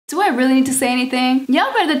Do I really need to say anything?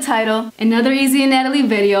 Y'all read the title. Another EZEE and Natalie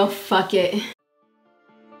video. Fuck it.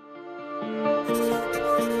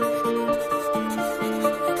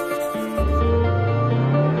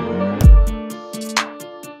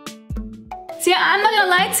 See, I'm not gonna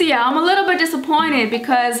lie to y'all, I'm a little bit disappointed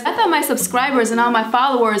because I thought my subscribers and all my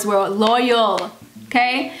followers were loyal,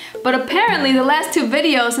 okay? But apparently the last 2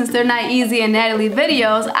 videos, since they're not EZEE and Natalie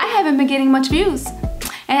videos, I haven't been getting much views.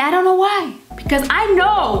 And I don't know why. Because I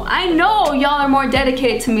know y'all are more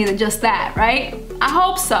dedicated to me than just that, right? I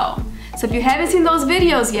hope so. So if you haven't seen those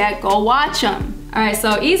videos yet, go watch them. Alright,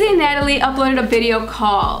 so EZEE and Natalie uploaded a video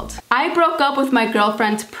called I Broke Up With My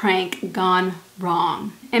Girlfriend's Prank Gone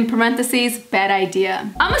Wrong. In parentheses, bad idea.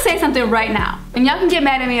 I'm gonna say something right now, and y'all can get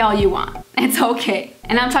mad at me all you want. It's okay.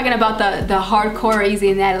 And I'm talking about the hardcore EZEE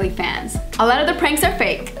and Natalie fans. A lot of the pranks are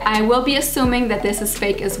fake. I will be assuming that this is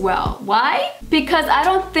fake as well. Why? Because I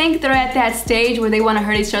don't think they're at that stage where they want to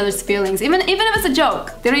hurt each other's feelings. Even if it's a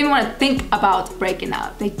joke, they don't even want to think about breaking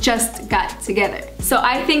up. They just got together. So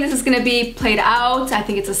I think this is gonna be played out. I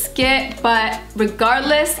think it's a skit, but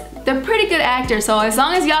regardless, they're pretty good actors. So as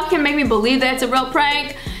long as y'all can make me believe that it's a real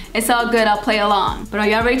prank, it's all good, I'll play along. But are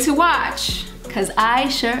y'all ready to watch? Cause I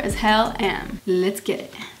sure as hell am. Let's get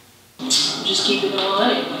it. Just keep it all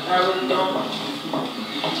in. I really don't.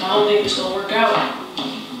 I don't think it's gonna work out.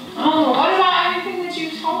 Oh, what about everything that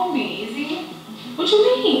you told me, EZEE? What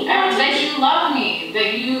you mean? That you love me,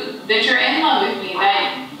 that you're in love with me,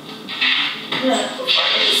 that. Yeah.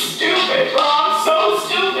 You're stupid, bro. I'm so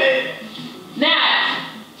stupid. Natalie.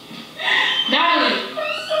 I'm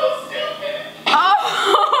so stupid.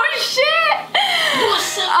 Oh shit!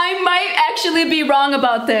 What's up? I might actually be wrong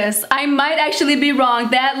about this. I might actually be wrong.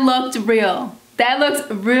 That looked real. That looks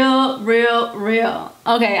real.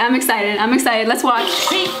 Okay, I'm excited. Let's watch.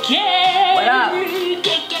 What up?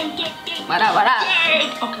 What up?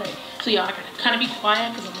 Okay, so y'all, I gotta kind of be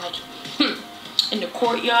quiet because I'm like, in the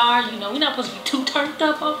courtyard, you know, we're not supposed to be too turned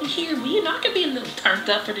up over here, but you know, I can be a little turned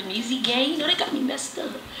up for the EZEE gang. You know, they got me messed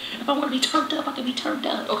up. If I want to be turned up, I can be turned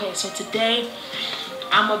up. Okay, so today,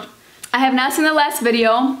 I have not seen the last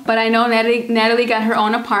video, but I know Natalie got her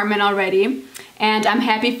own apartment already. And I'm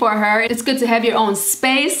happy for her. It's good to have your own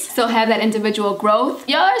space, still have that individual growth.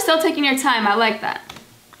 Y'all are still taking your time, I like that.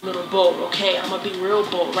 Little bold, okay? I'm gonna be real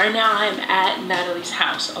bold. Right now, I am at Natalie's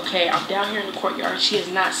house, okay? I'm down here in the courtyard. She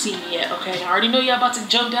has not seen me yet, okay? I already know y'all about to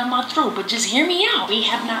jump down my throat, but just hear me out. We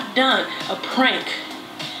have not done a prank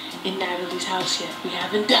in Natalie's house yet. We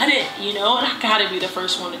haven't done it, you know? And I gotta be the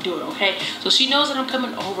first one to do it, okay? So she knows that I'm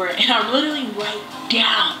coming over, and I'm literally right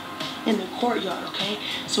down in the courtyard, okay?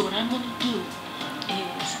 So what I'm gonna do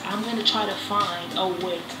is I'm gonna try to find a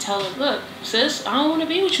way to tell her, look, sis, I don't wanna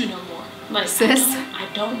be with you no more. Like, sis, I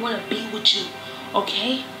don't wanna be with you,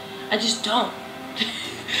 okay? I just don't.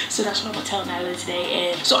 So that's what I'm gonna tell Natalie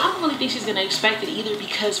today. And so I don't really think she's gonna expect it either,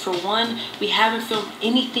 because for one, we haven't filmed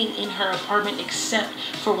anything in her apartment except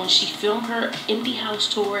for when she filmed her empty house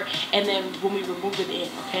tour and then when we remove it in,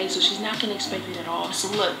 okay? So she's not gonna expect it at all. So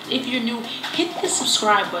look, if you're new, hit the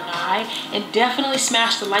subscribe button, alright? And definitely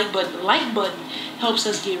smash the like button. The like button helps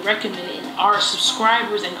us get recommended and our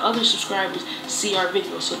subscribers and other subscribers see our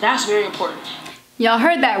videos. So that's very important. y'all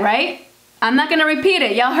heard that, right? I'm not gonna repeat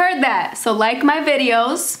it, y'all heard that. So like my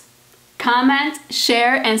videos, comment,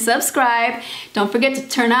 share, and subscribe. Don't forget to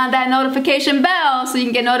turn on that notification bell so you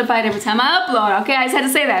can get notified every time I upload, okay? I just had to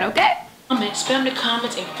say that, okay? Spam the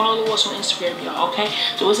comments and follow us on Instagram, y'all, okay?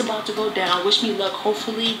 So it's about to go down. Wish me luck.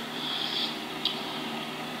 Hopefully,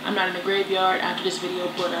 I'm not in the graveyard after this video,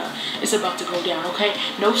 but it's about to go down, okay?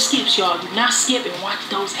 No skips, y'all. Do not skip and watch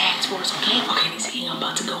those ads for us, okay? Okay, this thing, I'm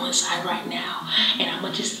about to go inside right now, and I'm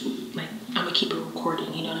gonna just, like, I'm gonna keep it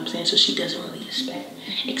recording, you know what I'm saying? So she doesn't really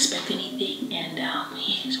expect anything, and yeah,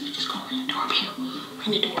 so we just gonna ring the doorbell.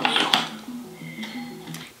 Ring the doorbell.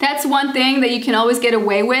 That's one thing that you can always get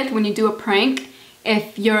away with when you do a prank.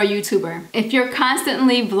 If you're a YouTuber, if you're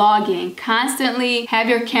constantly vlogging, constantly have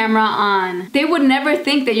your camera on, they would never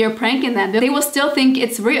think that you're pranking them. They will still think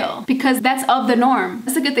it's real because that's of the norm.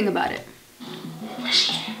 That's a good thing about it. Where's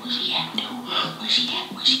she at? Where's she at, dude? Where's she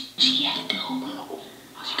at? Where's she at, dude?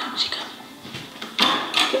 Oh, she coming, she coming.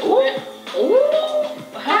 Ooh, ooh.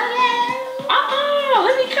 Hello.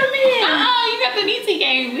 Let me come in. You got the EZEE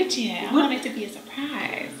gang with you. I want it to be a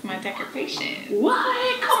surprise. My decoration.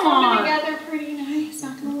 What? Come on. Coming together pretty nice,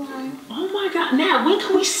 not gonna lie. Oh my God. Now, when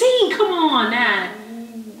can we see? Come on, now.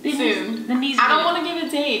 Soon. I don't want to give a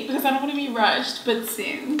date because I don't want to be rushed, but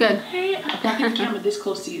soon. Good. Hey, I got the camera this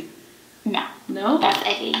close to you. No. No? That's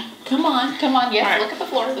eggy. Come on. Yes, right. look at the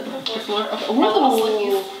floor. Look at the floor. Okay. My little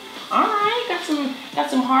slinkies. All right. Got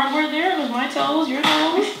some hardware there with my toes, your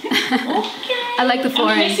toes. Okay. I like the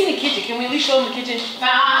flooring. They've seen the kitchen. Can we at least show them the kitchen?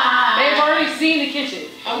 Nah. They've already seen the kitchen.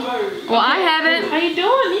 Well, I haven't. How you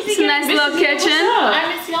doing? It's a nice little kitchen.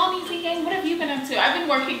 I miss y'all, EZEE gang. What have you been up to? I've been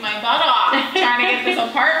working my butt off trying to get this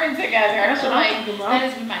apartment together. That's what I'm like, talking about. that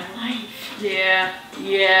has been my life.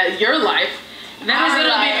 Yeah, your life. That has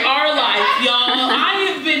been our life, y'all. I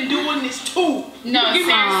have been doing this too. No,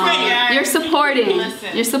 seriously. You're supporting.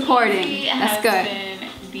 Listen, You're supporting. EZEE That's good.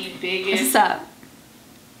 Has been the biggest. What's up?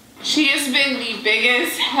 She has been the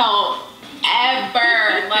biggest help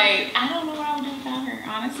ever. Like, I don't know what I would do without her.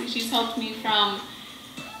 Honestly, she's helped me from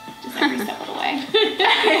just every step of the way.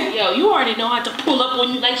 Yo, you already know how to pull up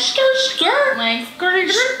on you like skirt, skirt. Like, Skirt,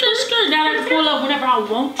 skirt, skirt. Now I can pull up whenever I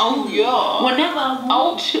want to. oh yeah. Whenever I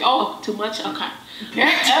want to. Oh, too much? Okay. Hey,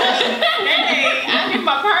 I need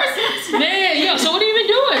my purse. Man, yo, so what have you been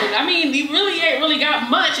doing? I mean, you really ain't really got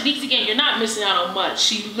much. And again, you're not missing out on much.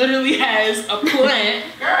 She literally has a plant.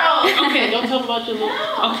 Girl. Okay, don't tell me about your little...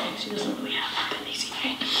 Okay, she doesn't really have nothing easy.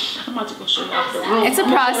 I'm about to go show you off the room. It's a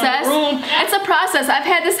process. It's a process. I've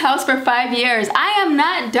had this house for 5 years. I am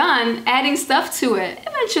not done adding stuff to it.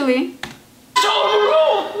 Eventually. Show the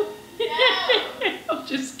room! I'm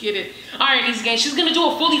just kidding. Alright, EZEE gang, she's gonna do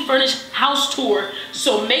a fully furnished house tour.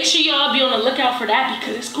 So make sure y'all be on the lookout for that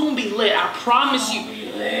because it's gonna be lit. I promise you.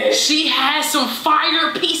 She has some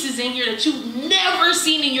fire pieces in here that you've never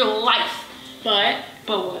seen in your life. But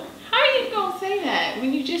what? How are you gonna say that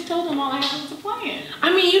when you just told them all I had was a plan?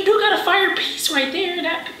 I mean, you do got a fire piece right there.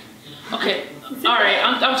 Okay. Alright,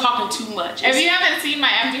 I'm talking too much. If you haven't seen my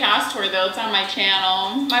empty house tour though, it's on my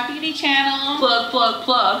channel. My beauty channel.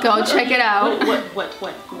 Plug. Go check it out. What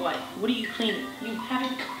are you cleaning? You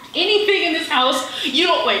haven't cooked anything in this house. You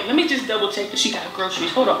don't wait, let me just double check that she got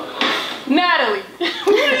groceries. Hold on. Natalie, what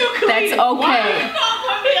are you cleaning? That's okay. Why don't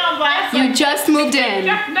put me on blast? You just moved in.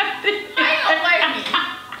 Nothing. I don't like me.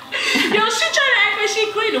 Yo, she trying to act like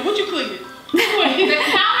she cleaning. What you cleaning? The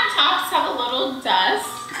countertops have a little dust.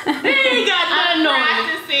 They ain't got nothing on it.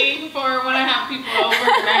 I'm practicing for when I have people over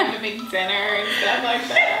and I have to make dinner and stuff like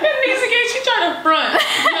that. She trying to front.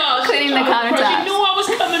 No, Cleaning the countertops. She knew I was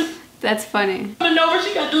coming. That's funny. Coming over,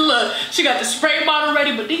 she got the spray bottle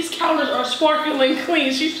ready, but these counters are sparkling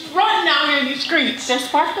clean. She's running out here in these streets. They're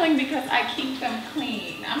sparkling because I keep them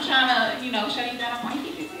clean. I'm trying to, show you that I'm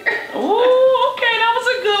wifey this year. Oh, okay, that was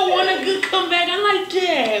a good one, a good comeback. I like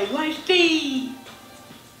that, wifey.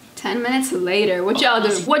 10 minutes later, what y'all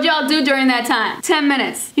do? What y'all do during that time? 10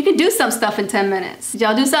 minutes. You can do some stuff in 10 minutes. Did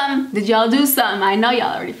y'all do something? Did y'all do something? I know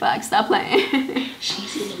y'all already fucked. Stop playing.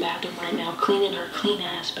 She's in the bathroom right now, cleaning her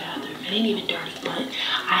clean-ass bathroom. It ain't even dirty, but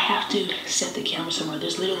I have to set the camera somewhere.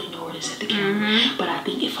 There's literally nowhere to set the camera. But I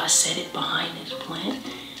think if I set it behind this plant,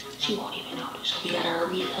 she won't even notice. So we gotta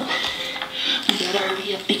hurry up.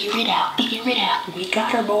 Figure it out. We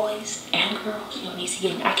got her, boys and girls. Yo, EZEE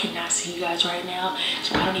gang, I cannot see you guys right now,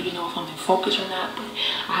 so I don't even know if I'm in focus or not, but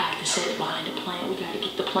I have to set it behind the plant. We gotta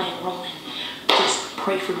get the plant rolling. Just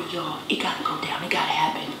pray for me, y'all. It gotta go down. It gotta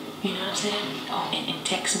happen. You know what I'm saying? Oh, and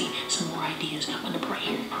text me some more ideas. I'm gonna pray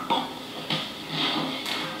here. Boom.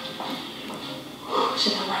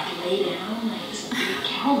 Should I like lay down like this big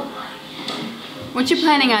counter? What you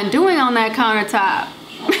planning on doing on that countertop?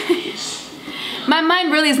 My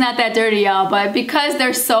mind really is not that dirty, y'all, but because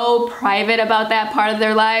they're so private about that part of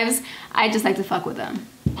their lives, I just like to fuck with them.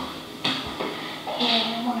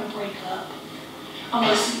 I want to break up. I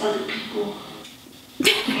want to see other people.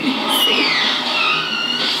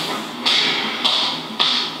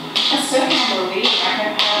 I still can't believe I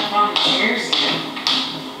can have on the chairs here.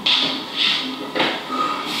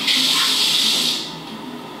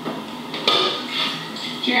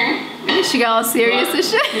 Sure. She got all serious and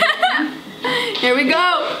shit. Here we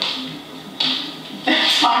go.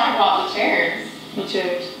 Talk about the chairs. What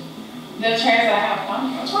chairs? The chairs that I have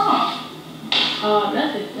on. What's wrong?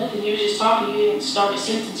 Nothing. You were just talking. You didn't start a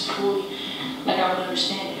sentence fully. Like I would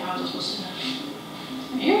understand it. How was I supposed to know?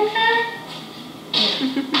 Are you okay? Yeah.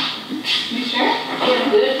 You sure? Yeah,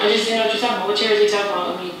 I'm good. I just didn't know what you're talking about. What chairs are you talking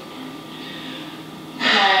about? I mean,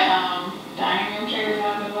 My dining room chairs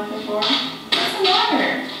I've been looking for. What's the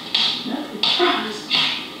matter? nothing.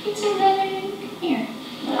 It's a red. Here.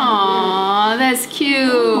 Aww, that's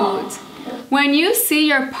cute. When you see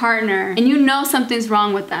your partner and you know something's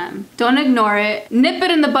wrong with them, don't ignore it. Nip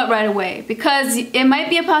it in the butt right away, because it might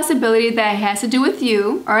be a possibility that it has to do with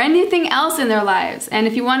you or anything else in their lives. And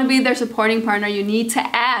if you want to be their supporting partner, you need to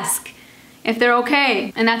ask if they're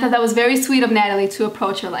okay. And I thought that was very sweet of Natalie to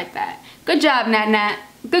approach her like that. Good job, Nat.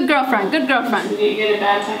 Good girlfriend. Good girlfriend. Did you get a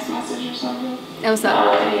bad text message or something? What's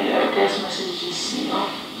up? Yeah, text messages,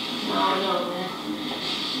 I don't know, man.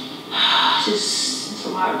 Just It's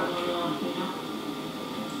a lot going on, you know?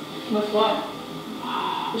 With what?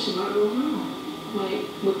 There's a lot going on. Like,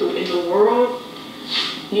 in the world,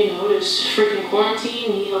 you know, this freaking quarantine,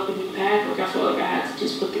 me helping me pack. Like, I felt like I had to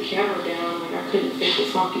just put the camera down. Like, I couldn't fake the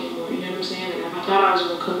funk anymore, you know what I'm saying? Like, I thought I was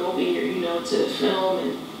going to come over here, you know, to film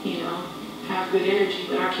and, you know, have good energy,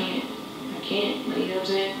 but I can't. Like, you know what I'm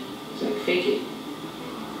saying? It's like, fake it.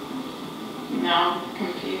 No, I'm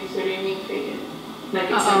confused. What do you mean fake it? Like,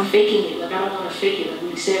 it's like faking it. Like, I don't want to fake it. Like,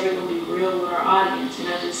 we said we're going to be real with our audience, and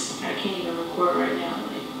I can't even record right now.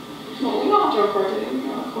 Like, well, we don't have to record today. We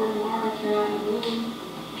can record tomorrow if you're not in the mood.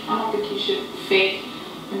 I don't think you should fake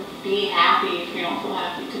and be happy if you don't feel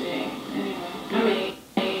happy today. Anyway. I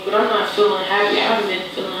mean, but I'm not feeling happy. I haven't been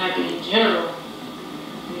feeling happy in general.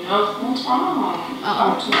 You know? What's wrong?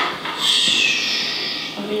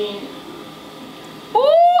 I mean... Ooh!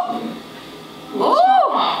 What's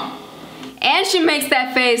wrong? And she makes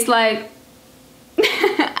that face like...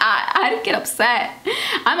 I'd get upset.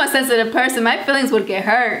 I'm a sensitive person. My feelings would get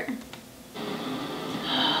hurt.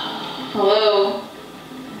 Hello?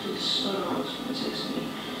 Just, I don't know what's going to text me.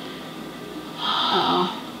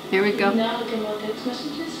 Uh-oh. Here we go. Now look at my text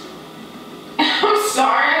messages. I'm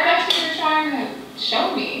sorry. I thought you were trying to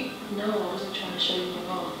show me. No, I wasn't trying to show you at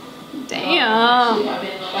all. Damn. Actually, I've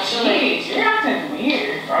been like, I feel like... Jeez, you're acting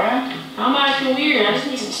weird, bro. I'm acting weird. I just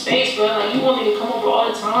need some space, bro. Like, you want me to come over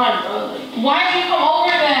all the time, bro. Like, why didn't you come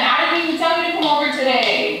over then? I didn't even tell you to come over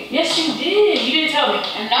today. yes, you did. You didn't tell me.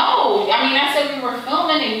 No. I mean, I said we were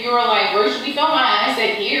filming and you were like, where should we film at? I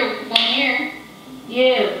said, here. We can film here.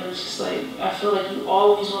 Yeah, but it's just like, I feel like you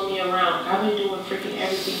always want me around. Like, I've been doing freaking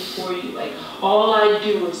everything for you. Like, all I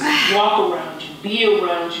do is walk around you, be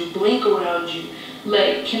around you, blink around you.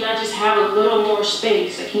 Like, can I just have a little more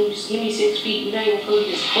space? Like, can you just give me 6 feet? We're not even going to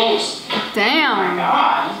be this close. Damn. Oh my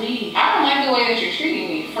God. Please. I don't like the way that you're treating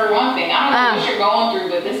me, for one thing. I don't know what you're going through,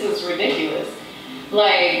 but this is ridiculous.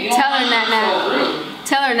 Like, you don't Tell her, Nat.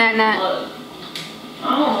 Tell her, Nat. Look, I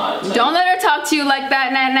don't know how to tell Don't let her talk to you like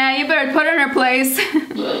that, Nat. You better put her in her place.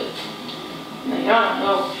 But, like, I don't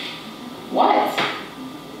know. What?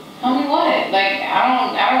 Tell me what? Like, I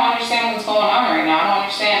don't understand what's going on right now. I don't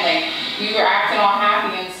understand. Like, you were acting all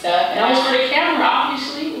happy and stuff. That was for the camera,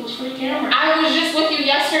 obviously. It was for the camera. I was just with you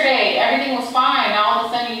yesterday. Everything was fine. Now all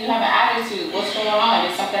of a sudden you have an attitude. What's going on?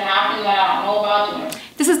 Did something happen that I don't know about?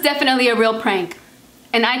 This is definitely a real prank.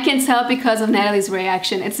 And I can tell because of Natalie's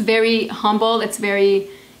reaction. It's very humble. It's very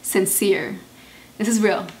sincere. This is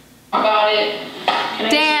real. About it.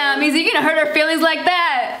 Damn, Easy, you're gonna hurt her feelings like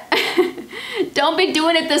that. Don't be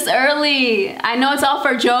doing it this early. I know it's all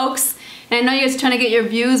for jokes, and I know you're just trying to get your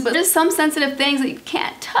views, but there's some sensitive things that you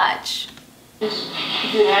can't touch. If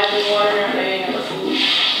you have the water, I ain't got the food.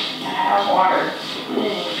 I have water.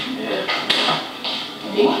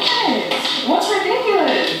 Yeah. What? What's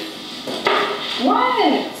ridiculous?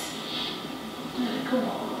 What? Come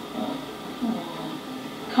on.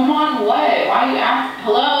 Come on, what? Why you act?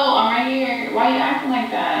 Hello, I'm right here. Why you acting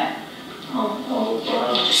like that? Oh,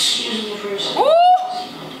 bro, just excuse me for a second. Ooh!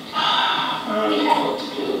 I don't even know what to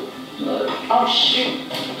do. Look. Oh, shoot.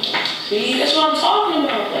 See, that's what I'm talking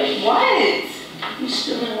about. Like, What? you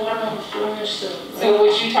spilling water on the floor and stuff. So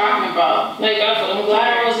what you talking about? Like, I'm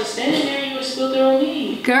glad I wasn't standing there. You would have spilled it on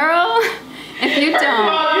me. Girl, if you First of don't.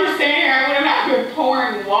 all, you're saying here, I would have been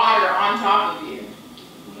pouring water on top of you.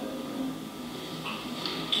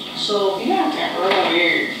 So, You acting real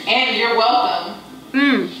weird. And you're welcome.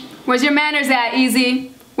 Where's your manners at,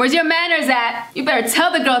 Easy? Where's your manners at? You better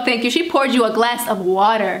tell the girl thank you. She poured you a glass of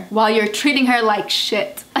water while you're treating her like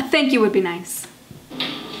shit. A thank you would be nice.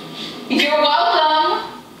 You're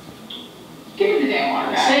welcome. Give me the damn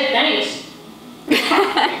water, I guys. said thanks.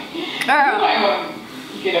 Girl. I want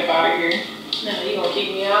to get up out of here. No, you gonna kick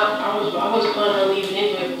me out? I wasn't planning on leaving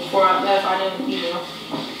anyway. Before I left, I didn't, you know.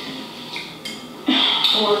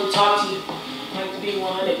 I wanted to talk to you. Like, to be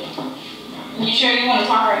 100. You sure you want to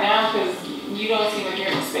talk right now? Because you don't seem like you're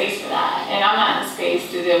in the space for that. And I'm not in the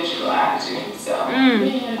space to deal with your attitude, so. You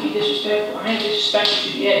ain't gotta be disrespectful. I ain't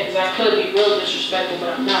disrespecting you yet, because I could be real disrespectful,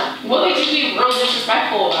 but I'm not. What could you be real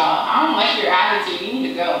disrespectful about? I don't like your attitude. You need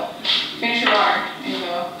to go. Finish your water and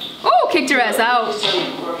go. Oh, kicked your ass out.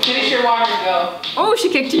 Finish your water and go. Oh, she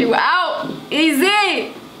kicked you out.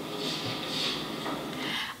 Easy.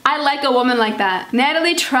 I like a woman like that.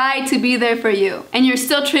 Natalie tried to be there for you, and you're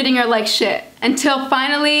still treating her like shit. Until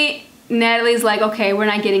finally, Natalie's like, okay, we're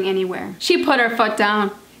not getting anywhere. She put her foot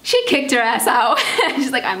down. She kicked her ass out.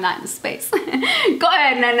 She's like, I'm not in the space. Go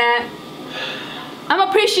ahead, Nana. I'm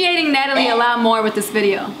appreciating Natalie a lot more with this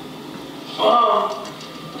video.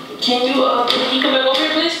 Can you come back over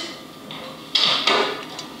here, please?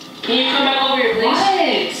 Can you come back over here, please?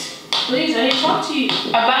 What? Please, I need to talk to you.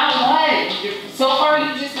 About what? So far,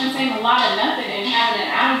 you've just been saying a lot of nothing and having an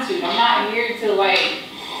attitude. I'm not here to like.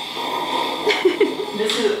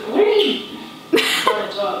 This is. What are you trying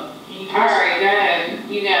to talk? Alright, go ahead.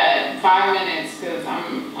 You got 5 minutes because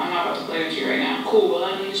I'm not about to play with you right now. Cool, well,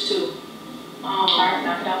 I need this too. Alright,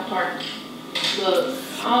 knock it out the park. Look,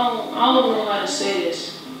 I don't know how to say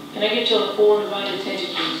this. Can I get your full undivided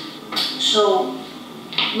attention, please? So,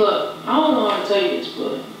 look, I don't know how to tell you this,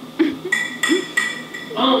 but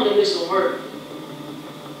I don't think this will work.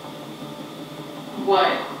 What?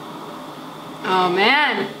 Oh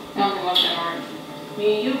man. I don't think what's gonna work.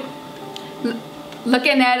 Me and you? Look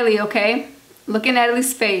at Natalie, okay? Look at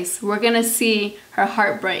Natalie's face. We're gonna see her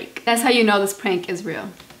heart break. That's how you know this prank is real.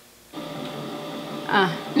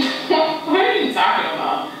 What are you talking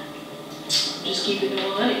about? Just keep it in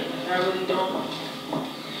one lane. I really don't.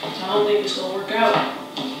 I don't think it's gonna work out.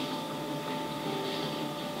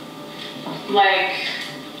 Like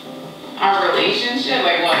our relationship?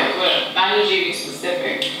 Like what? I need you to be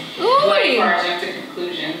specific. Ooh. Like far as into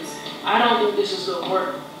conclusions. I don't think this is gonna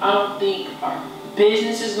work. I don't think our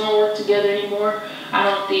business is gonna work together anymore. I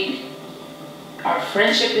don't think our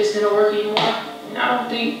friendship is gonna work anymore. And I don't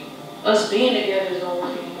think us being together is gonna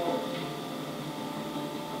work anymore.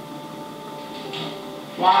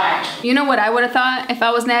 Why? You know what I would have thought if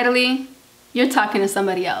I was Natalie? You're talking to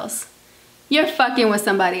somebody else. You're fucking with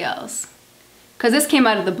somebody else. Cause this came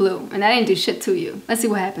out of the blue and I didn't do shit to you. Let's see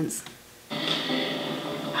what happens.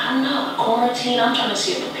 I don't know, quarantine, I'm trying to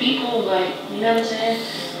see other people, like, you know what I'm saying?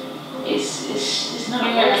 It's not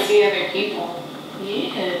You want to right. see other people.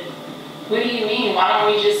 Yeah. What do you mean? Why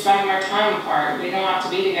don't we just spend more time apart? We don't have to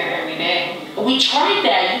be together every day. We tried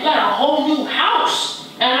that. You got a whole new house.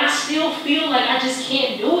 And I still feel like I just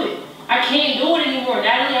can't do it. I can't do it anymore.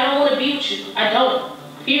 Natalie, I don't want to be with you. I don't.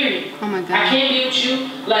 Period. Oh my God. I can't be with you.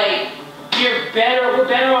 Like, we're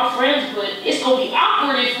better off friends, but it's going to be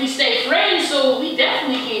awkward if we stay friends, so we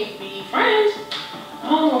definitely can't be friends.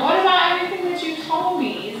 Oh, what about everything that you told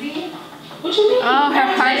me, EZEE? What you mean? Oh, her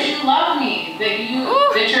That heart. you love me, that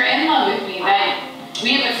you're in love with me, that we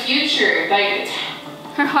have a future, like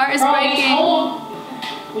Her heart is Bro, breaking.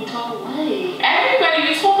 we told what? everybody,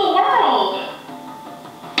 we told the world.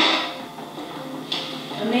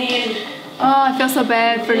 I mean, Oh, I feel so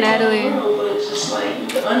bad for we tell the Natalie. world, but it's just like, we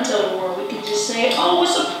could untell the world. We could just say, oh,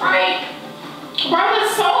 it's a prank. Bro,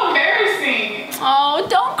 that's so embarrassing. Oh,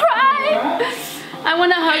 don't cry. I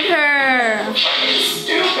want to hug her.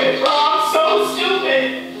 Stupid, bro. I'm so stupid.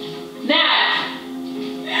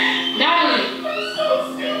 Natalie. I'm so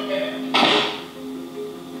stupid.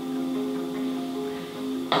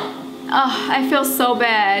 Oh, I feel so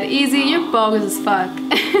bad. EZEE, you're bogus as fuck.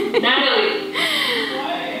 Natalie.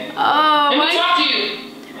 Oh, Let me talk to you.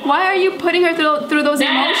 why are you putting her through those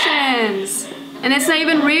emotions? And it's not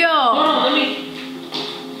even real. Hold on, let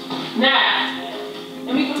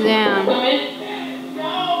me come Damn. come in.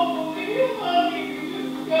 No, you love me.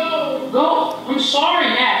 Just go. Go. I'm sorry,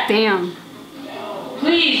 Nat. Damn.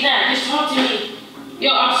 Please, Nat, just talk to me.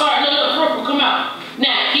 Yo, I'm sorry. No, Purple, come out.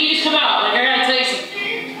 Nat, can you just come out? Like, I gotta tell you something.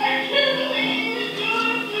 I can't believe you do this to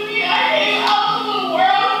me. I came out to the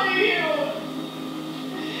world for you.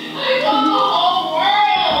 I told the whole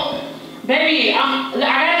world. Baby, I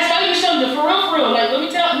gotta tell you something. For real. Like, let me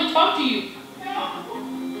talk to you.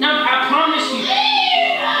 No, I promise you.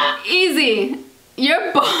 EZEE,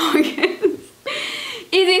 you're bogus.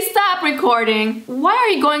 EZEE, stop recording. Why are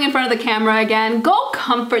you going in front of the camera again? Go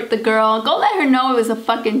comfort the girl. Go let her know it was a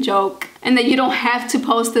fucking joke and that you don't have to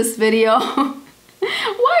post this video.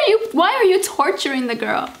 Why are you torturing the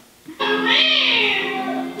girl?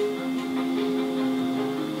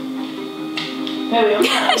 Baby, I'm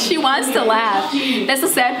not. She wants to laugh. That's the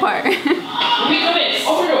sad part. Let me come in.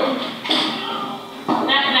 Open the door.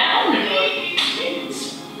 Nat, open the door.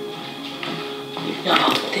 No,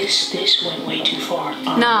 this went way too far.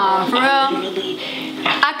 Nah, for real.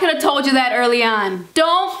 I could have told you that early on.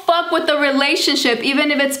 Don't fuck with the relationship,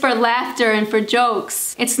 even if it's for laughter and for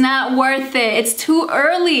jokes. It's not worth it. It's too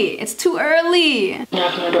early. It's too early.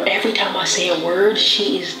 Knocking on the door. Every time I say a word,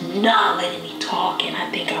 she is not letting me talk, and I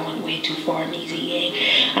think I went way too far in EZEE.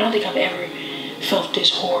 I don't think I've ever felt this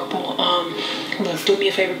horrible. Look, do me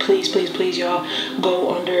a favor, please, y'all.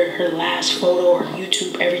 Go under her last photo or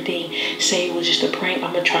YouTube, everything. Say it was just a prank.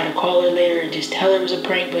 I'm gonna try to call her later and just tell her it was a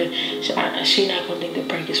prank, but she not gonna think the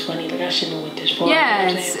prank is funny. Like, I shouldn't have went this far.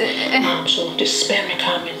 Yes. You know what I'm saying? So just spam the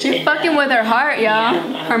comments. You're fucking with her heart, y'all.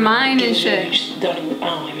 Her mind and shit. I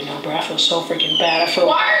don't even know, bro. I feel so freaking bad. I feel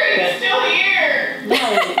Why are you bad. still here? No.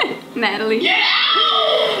 Natalie. Get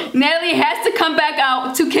out! Natalie has to come back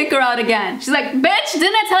out to kick her out again. She's like, bitch,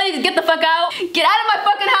 didn't I tell you to get the fuck out? Get out of my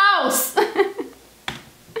fucking house.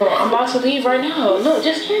 I'm about to leave right now. Look,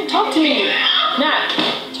 just talk to me. Nat,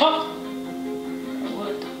 talk.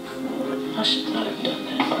 What the fuck? I should not have done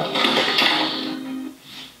that.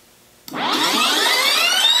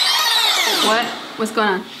 What? What's going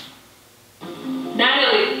on?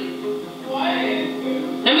 Natalie. What?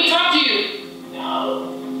 Let me talk to you.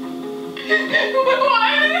 No.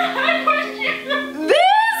 Why did I push you?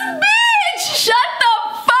 This bitch! Shut the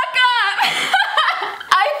fuck up!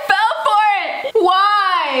 I fell for it!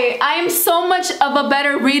 Why? I am so much of a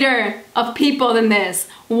better reader of people than this.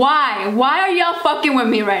 Why? Why are y'all fucking with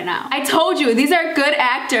me right now? I told you, these are good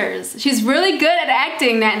actors. She's really good at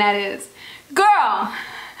acting, Nat is. Girl!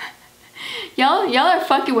 Y'all are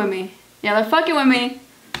fucking with me. Y'all are fucking with me.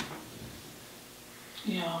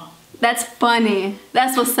 Yeah. That's funny.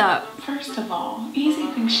 That's what's up. First of all,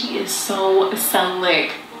 EZEE thinks she is so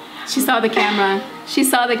slick. She saw the camera. She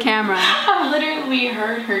saw the camera. I literally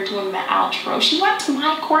heard her doing the outro. She went to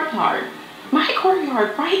my courtyard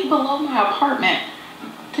right below my apartment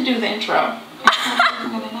to do the intro.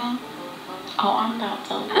 Oh, I'm about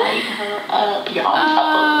to light her up, y'all. I'm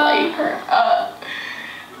about to light her up.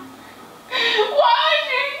 Why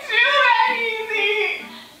did you do that, EZEE?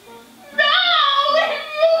 No, leave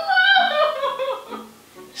me alone.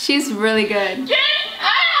 She's really good. Get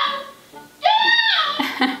out! Get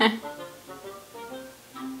out!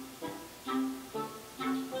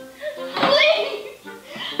 Please!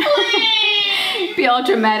 Be all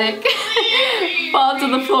dramatic. Fall to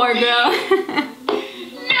the floor, girl.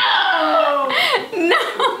 No! No!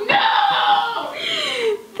 No!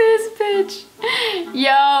 This bitch.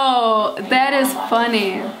 Yo, that is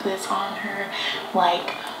funny. This on her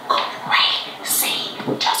like crazy.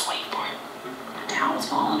 Just wait for it. The towel's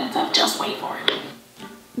falling and stuff. Just wait for it.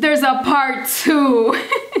 There's a part 2.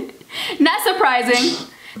 Not surprising.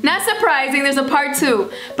 Not surprising, there's a part 2.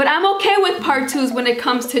 But I'm okay with part 2s when it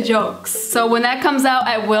comes to jokes. So when that comes out,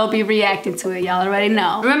 I will be reacting to it. Y'all already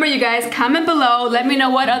know. Remember, you guys, comment below. Let me know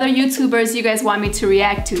what other YouTubers you guys want me to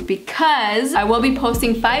react to, because I will be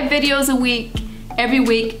posting 5 videos a week, every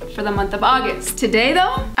week for the month of August. Today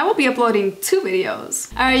though, I will be uploading 2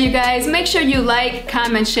 videos. Alright, you guys, make sure you like,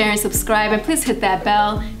 comment, share, and subscribe, and please hit that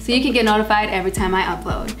bell so you can get notified every time I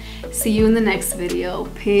upload. See you in the next video.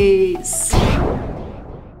 Peace.